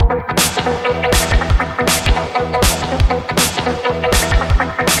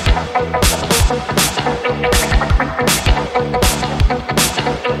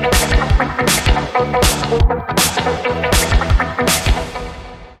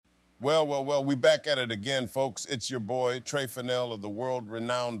Well, we back at it again, folks. It's your boy, Trey Fennell of the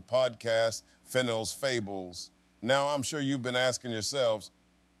world-renowned podcast, Fennell's Fables. Now, I'm sure you've been asking yourselves,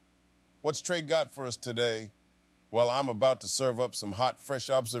 what's Trey got for us today? Well, I'm about to serve up some hot, fresh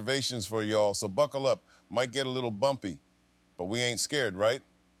observations for y'all, so buckle up. Might get a little bumpy, but we ain't scared, right?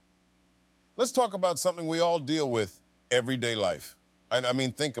 Let's talk about something we all deal with everyday life. I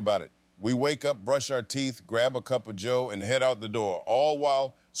mean, think about it. We wake up, brush our teeth, grab a cup of joe, and head out the door, all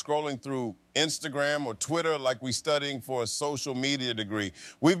while scrolling through Instagram or Twitter like we studying for a social media degree.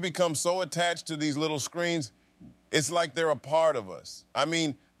 We've become so attached to these little screens, it's like they're a part of us. I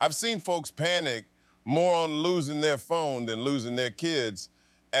mean, I've seen folks panic more on losing their phone than losing their kids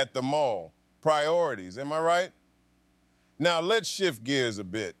at the mall. Priorities, am I right? Now, let's shift gears a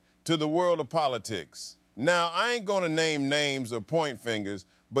bit to the world of politics. Now, I ain't gonna name names or point fingers,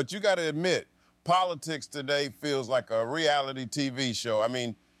 but you gotta admit, politics today feels like a reality TV show. I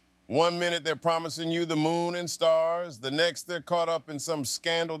mean, one minute they're promising you the moon and stars, the next they're caught up in some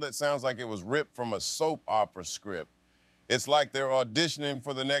scandal that sounds like it was ripped from a soap opera script. It's like they're auditioning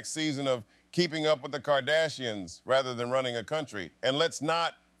for the next season of Keeping Up with the Kardashians rather than running a country. And let's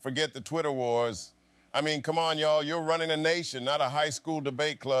not forget the Twitter wars. I mean, come on, y'all, you're running a nation, not a high school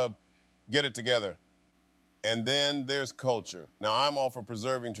debate club. Get it together. And then there's culture. Now, I'm all for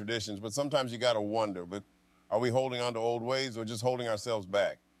preserving traditions, but sometimes you gotta wonder, but are we holding on to old ways or just holding ourselves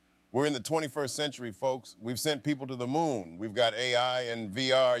back? We're in the 21st century, folks. We've sent people to the moon. We've got AI and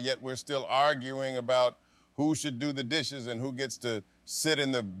VR, yet we're still arguing about who should do the dishes and who gets to sit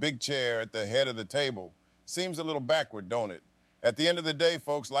in the big chair at the head of the table. Seems a little backward, don't it? At the end of the day,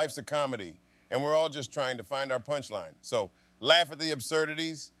 folks, life's a comedy, and we're all just trying to find our punchline. So laugh at the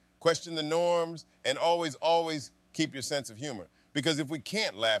absurdities, question the norms, and always, always keep your sense of humor. Because if we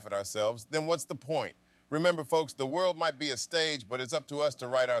can't laugh at ourselves, then what's the point? Remember, folks, the world might be a stage, but it's up to us to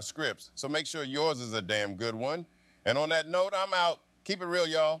write our scripts. So make sure yours is a damn good one. And on that note, I'm out. Keep it real,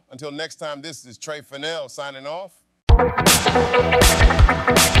 y'all. Until next time, this is Trey Fennell signing off.